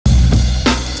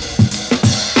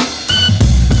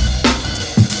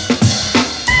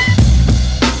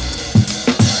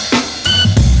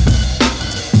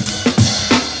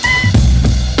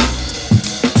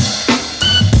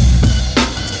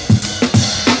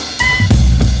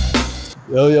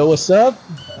Yo, yo, what's up?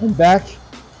 I'm back,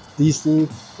 DC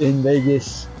in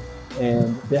Vegas,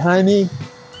 and behind me,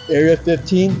 Area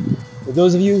 15. For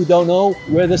those of you who don't know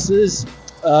where this is,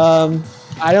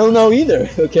 I don't know either,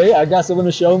 okay? I got someone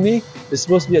to show me. It's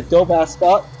supposed to be a dope-ass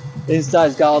spot.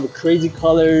 Inside's got all the crazy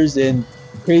colors and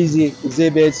crazy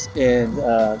exhibits, and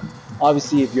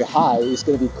obviously if you're high, it's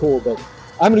gonna be cool, but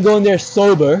I'm gonna go in there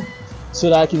sober so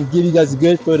that I can give you guys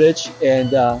good footage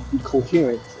and be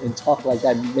coherent and talk like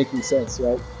that, making sense,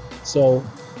 right? So,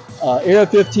 Area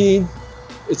 15,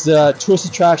 it's a tourist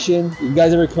attraction. If you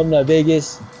guys ever come to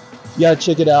Vegas, you gotta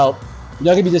check it out. You're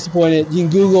not gonna be disappointed. You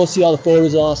can Google, see all the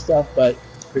photos and all that stuff, but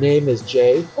her name is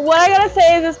Jay. What I gotta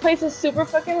say is this place is super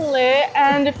fucking lit,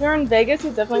 and if you're in Vegas,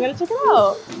 you're definitely gonna check it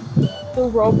out. The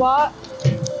robot.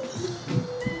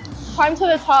 Climb to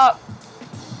the top.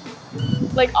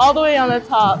 Like all the way on the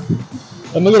top.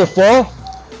 Am I gonna fall?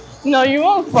 No, you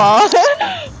won't fall.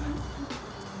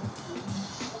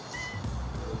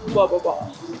 Blah, blah, blah.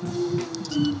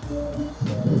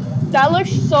 That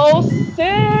looks so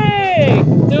sick!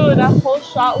 Dude, that whole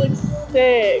shot looks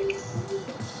sick.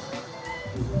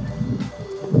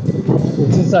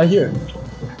 What's inside here?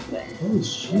 Holy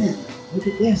shit, look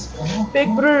at this, bro.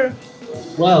 Big bro.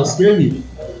 Wow, scared me.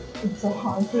 It's so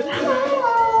haunted.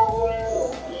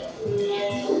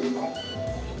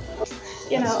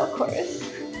 You know, of course.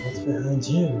 What's behind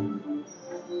you?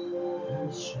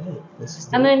 Oh shit, this is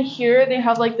And then here they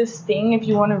have like this thing if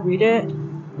you want to read it.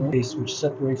 place which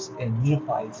separates and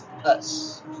unifies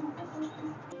us.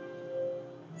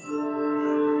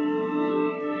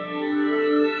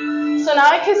 So now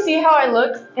I can see how I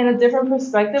look in a different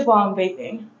perspective while I'm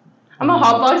vaping. I'm gonna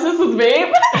hotbox this with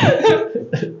vape.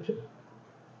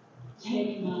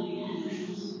 Take my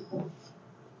hands.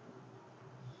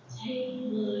 Take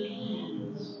my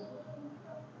hands.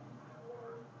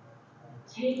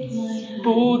 Take my hands.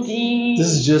 Spooky. This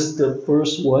is just the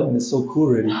first one, and it's so cool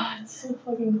already. It's so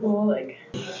fucking cool. Like,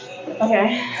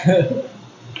 okay.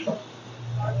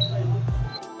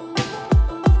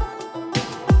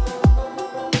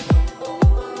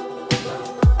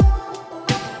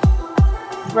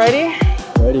 Ready?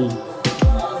 Ready?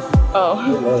 Oh.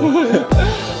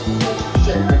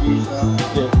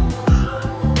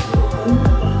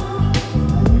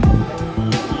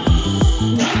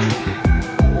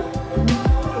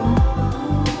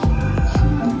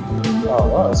 Oh,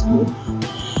 wow, that's cool.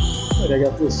 Wait, I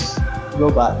got this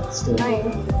robot still. Nice.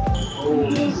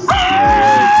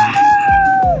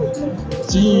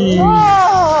 Jeez.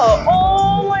 Whoa!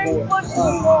 Oh my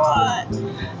fucking god!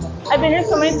 I've been here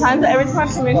so many times that every time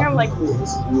I come in here, I'm like, This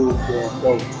is really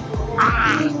cool.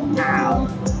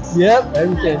 Yep,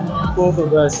 everything. Both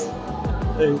of us.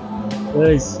 Hey,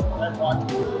 nice.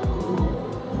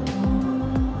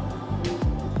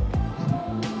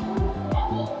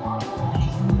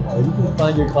 You can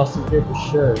find your costume here for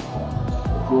sure. If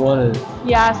you want to.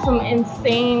 yeah, some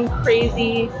insane,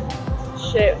 crazy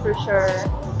shit for sure.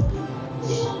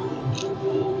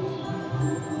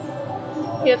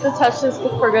 You have to touch this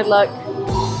for good luck.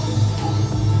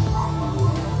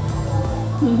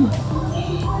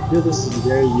 Dude, this is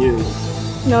very you.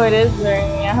 No, it is very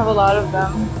me. I have a lot of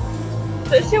them.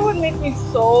 This shit would make me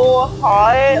so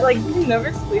hot. Like, you can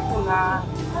never sleep in that.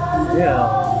 Yeah.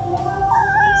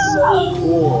 It's so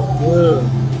cool. Dude.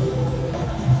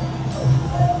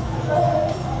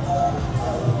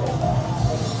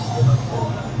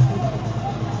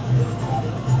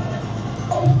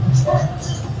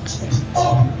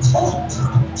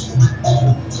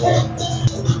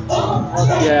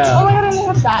 Yeah. Oh my god, and they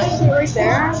have that shit right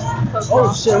there. So cool.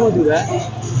 Oh shit, I want to do that.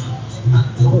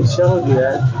 Oh shit, I want to do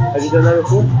that. Have you done that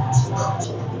before?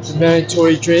 It's a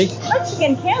mandatory drink.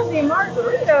 Mexican candy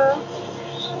margarita.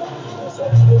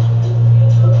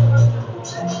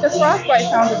 The frostbite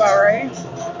sounds about right.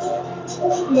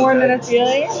 More than a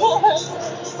feeling.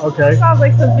 Okay. Sounds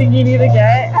like something you need to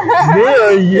get. Me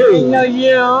or you? No,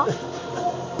 you.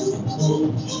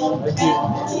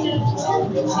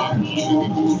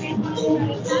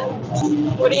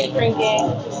 What are you drinking?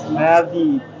 I have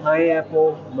the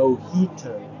pineapple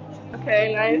mojito.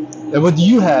 Okay, nice. And what do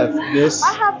you have, miss?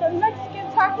 I have the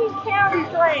Mexican tacky candy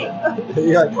drink.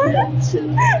 Yeah.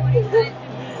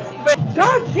 But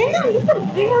god damn, this is a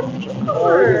big ass Oh, it's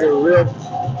cucumber. a real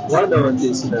watermelon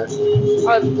taste in there.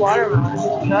 Oh, it's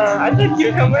watermelon. No, I said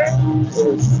cucumber.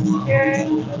 Here.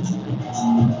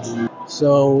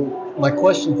 So my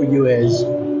question for you is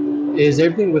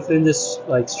everything within this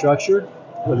like structured?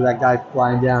 With that guy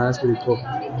flying down, that's pretty cool.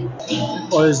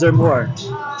 Or is there more?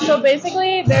 So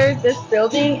basically, there's this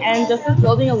building, and just this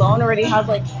building alone already has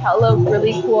like hella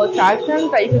really cool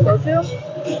attractions that you can go to.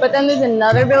 But then there's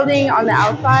another building on the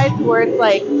outside where it's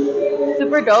like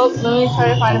super dope. Let me try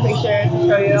to find a picture to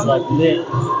show you. It's like lit.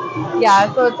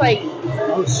 Yeah, so it's like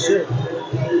Oh shit.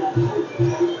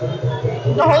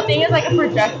 the whole thing is like a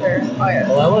projector. Oh yeah.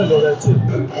 Oh, I want to go there too.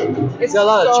 It's got a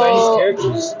lot of Chinese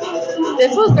characters.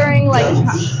 This was during like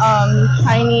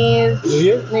Chinese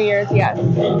New Year's, yes.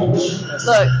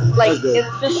 Look, like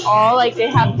it's just all like they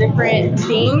have different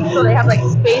themes. So they have like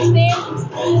space themes.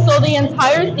 So the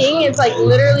entire thing is like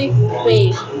literally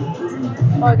space.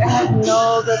 Look, I have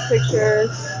no good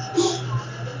pictures.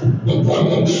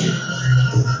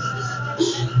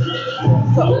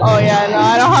 So, oh yeah, no,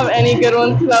 I don't have any good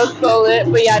ones because I was so lit.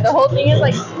 But yeah, the whole thing is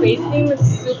like space theme.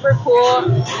 It's super cool,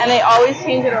 and they always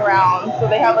change it around. So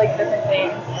they have like different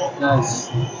things. Nice.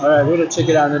 All right, we're gonna check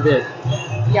it out in a bit.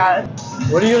 Yeah.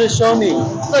 What are you gonna show me?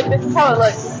 Look, this is how it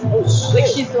looks. Oh shit. Like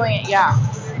she's doing it, yeah.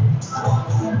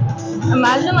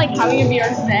 Imagine like having a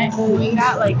VR set doing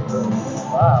that, like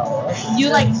Wow. you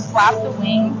like flap the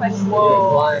wings, like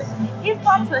whoa. He's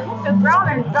about to hit the ground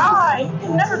and die. He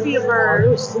can never be a I bird.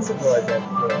 was thinking like that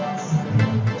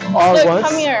before. All Look, at once?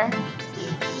 come here.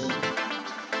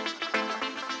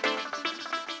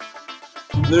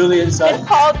 Literally inside? It's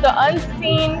called the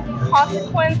unseen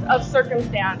consequence of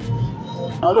circumstance.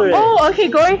 Other Oh, okay,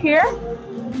 go right here.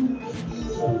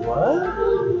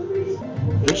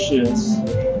 What? Delicious.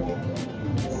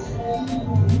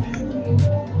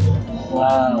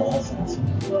 Wow.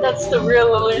 That's the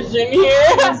real illusion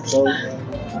here. So,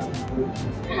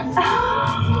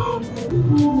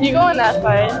 You go on that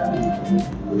side.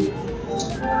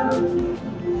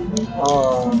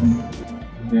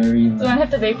 very Do you want to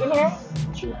hit the bacon here?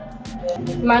 Sure.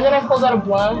 Imagine I pulled out a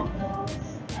blunt.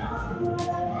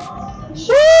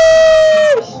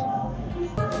 Sheesh!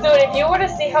 Dude, if you were to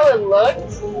see how it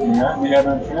looked, Yeah, we have it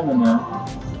on camera now.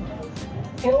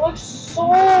 it looks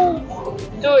so...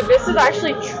 Dude, this is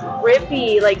actually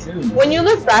trippy. Like, Dude. when you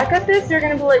look back at this, you're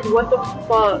gonna be like, what the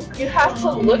fuck? You have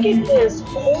to look at this.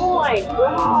 Oh my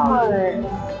god.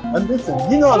 I'm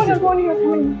different. You know Oh I'm my god, different. go in here,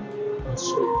 come in.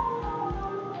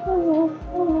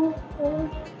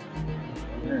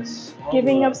 Yes.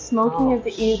 Giving up smoking is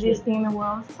the easiest thing in the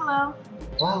world. Hello.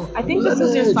 Wow. I think this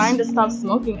is your sign to stop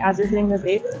smoking as you're hitting the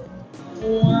vape.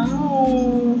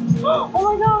 Wow.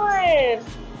 Oh my god.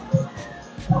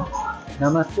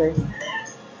 Namaste.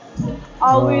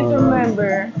 Always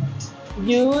remember,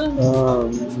 use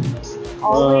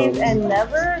always and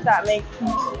never. That makes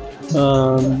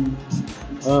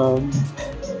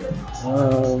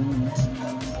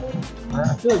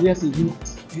I feel like we have to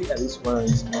eat at least one of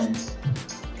these ones.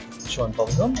 Sean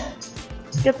bubblegum?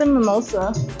 get the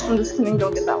mimosa. I'm just kidding,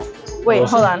 don't get that one. Wait,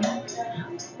 hold on.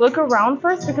 Look around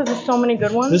first because there's so many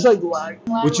good ones. There's like,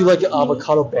 would you like an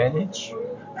avocado bandage?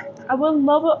 I would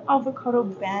love an avocado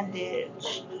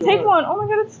bandage. Take one. Oh my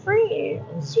god, it's free.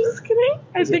 Just kidding.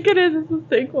 I think it is. It says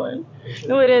take one.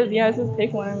 No, it is. Yeah, it says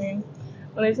take one. I mean,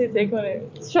 when I say take one,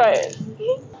 let's try it.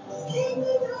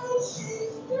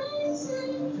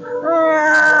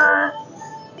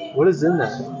 What is in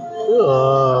that?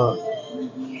 Ugh.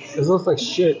 This looks like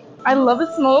shit. I love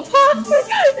the smell of plastic.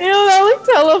 Ew, that looks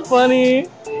hella funny.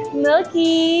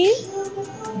 Milky. So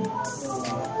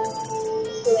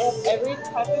they have every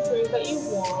type of drink that you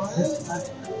want.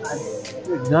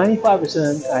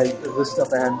 95% of this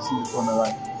stuff I haven't seen before in my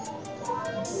life.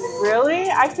 Really?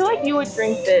 I feel like you would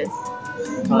drink this.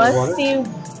 Water? Musty.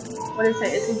 What is it?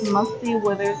 It says musty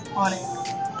withers tonic.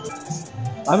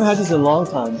 I haven't had this in a long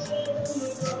time.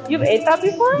 You've ate that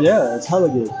before? Yeah, it's hella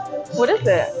good. What is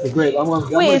it? The grape. I'm gonna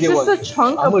Wait, get is one. this a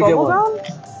chunk I'm of gonna get bubble one.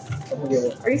 gum? I'm gonna get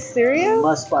one. Are you serious?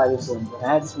 Must buy this one.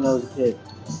 I had this when I was a kid.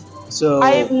 So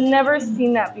I've never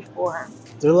seen that before.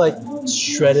 they're like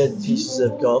shredded pieces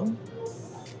of gum.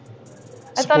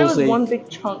 I thought it was Supposedly- one big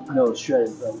chunk. No,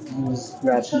 shredded. Like you just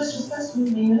grab pieces.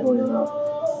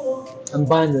 I'm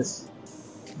buying this.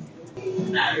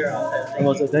 I'm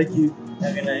also thank you.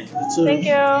 Have a good night. You too. Thank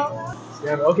you.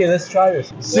 Yeah, okay, let's try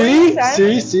this. is See? that?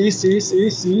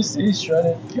 See,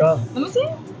 shredded gum. Let me see.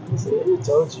 See, I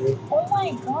told you. Oh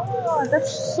my god,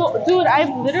 that's so... Dude,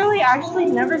 I've literally actually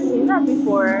never seen that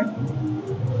before.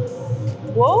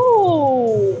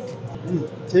 Whoa.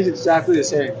 Tastes exactly the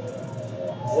same.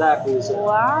 Exactly the same.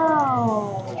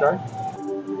 Wow. Try?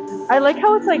 I like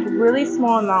how it's like really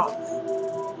small amounts.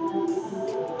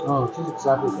 Oh, it tastes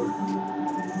exactly the same.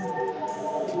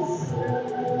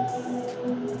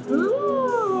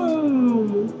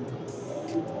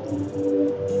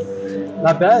 Mmm.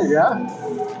 Not bad,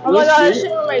 yeah? Oh my god, that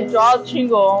shit made my jaw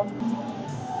tingle.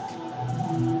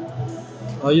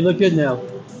 Oh, you look good now.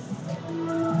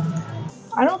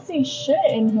 I don't see shit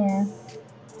in here.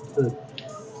 Good.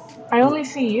 I only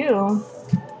see you.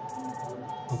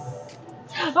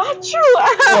 Achoo!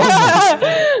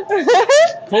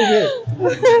 Okay.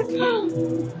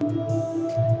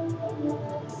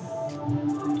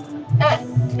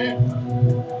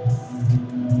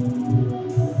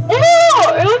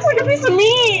 Oh, it looks like a piece of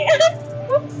meat.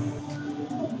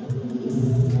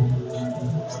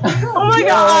 Oh my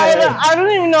god! I don't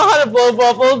even know how to blow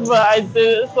bubbles, but I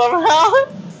did it somehow.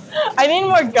 I need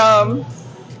more gum.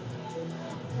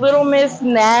 Little Miss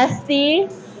Nasty.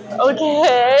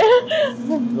 Okay.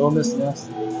 Little Miss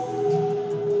Nasty.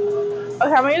 Okay,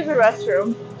 I'm gonna use the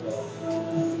restroom.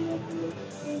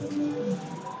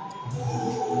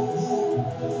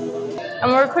 I'm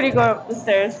gonna record you going up the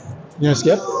stairs. You gonna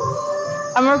skip?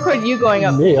 I'm gonna record you going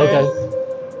up Me, the stairs. okay.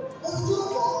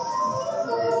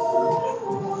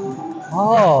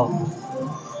 Oh.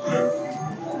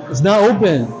 It's not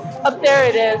open. Up there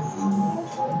it is.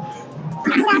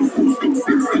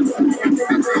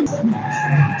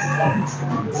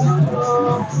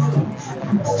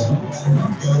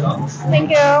 Thank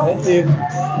you. Thank you.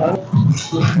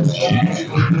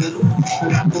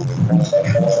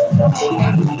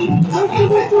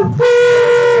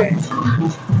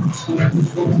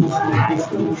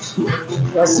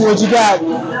 Let's see what you got.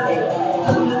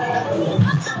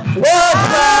 What the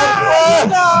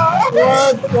fuck?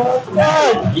 What the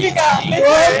fuck? You got me.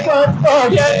 What the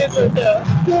fuck? Yeah, it's okay.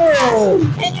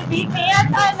 Dude, Can you beat me at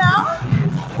that now?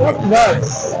 that's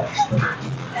nuts.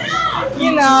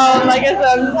 You know, like I said,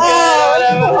 I'm just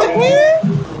whatever. Okay.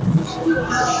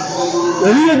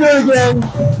 Let me do it again.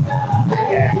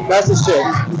 That's the shit.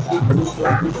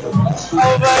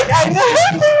 Oh my god.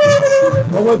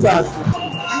 One more time.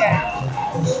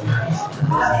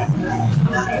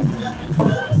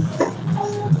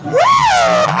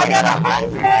 I got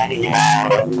 100,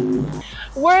 yeah.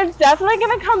 We're definitely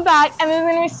gonna come back, and there's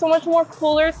gonna be so much more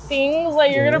cooler things.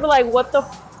 Like you're gonna be like, "What the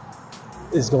f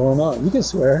is going on?" You can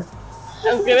swear.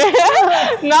 I'm kidding.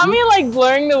 Not me like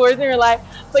blurring the words in your life,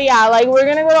 but yeah, like we're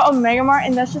gonna go to Omega Mart,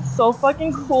 and that's just so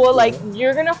fucking cool. Like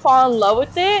you're gonna fall in love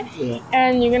with it,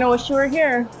 and you're gonna wish you were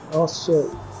here. Oh shit.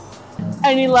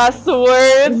 Any last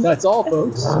words? That's all,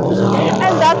 folks.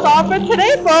 And that's all for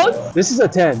today, folks. This is a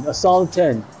 10, a solid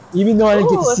 10. Even though I didn't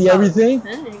get to see everything,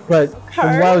 but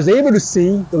from what I was able to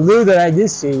see, the little that I did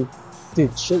see,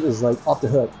 dude, shit is like off the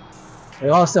hook.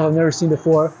 Like all stuff I've never seen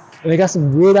before. And they got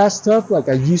some weird ass stuff like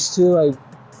I used to like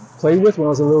play with when I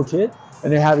was a little kid,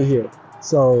 and they have it here.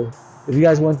 So if you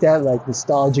guys want that like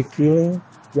nostalgic feeling,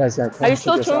 you guys gotta come. Are you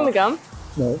still chewing the gum?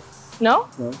 No. No?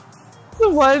 No. That's the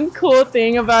one cool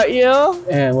thing about you.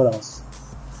 And what else?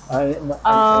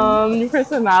 Your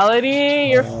personality,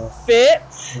 your fit.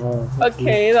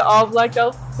 Okay, the all black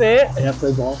outfit. And I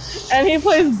play ball. And he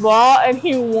plays ball and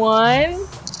he won.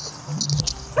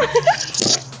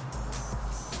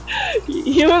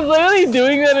 He was literally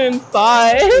doing that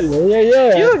inside.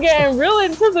 Yeah. You were getting real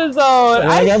into the zone.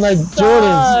 And I got my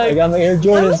Jordans. I got my Air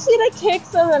Jordans. Let me see the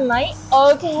kicks of the night.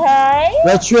 Okay.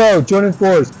 Retro Jordan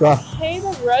 4s, bro. Okay,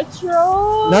 the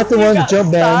retro. Not the one, the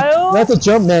jump man. Not the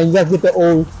jump man. You got to get the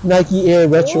old Nike Air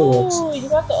retro ones. Ooh, you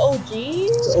got the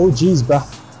OGs? The OGs, bro.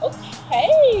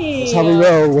 Okay. That's how we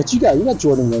roll. What you got? You got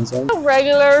Jordan ones, huh? The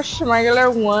regular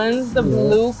schmegular ones, the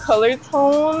blue color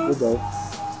tone. Okay.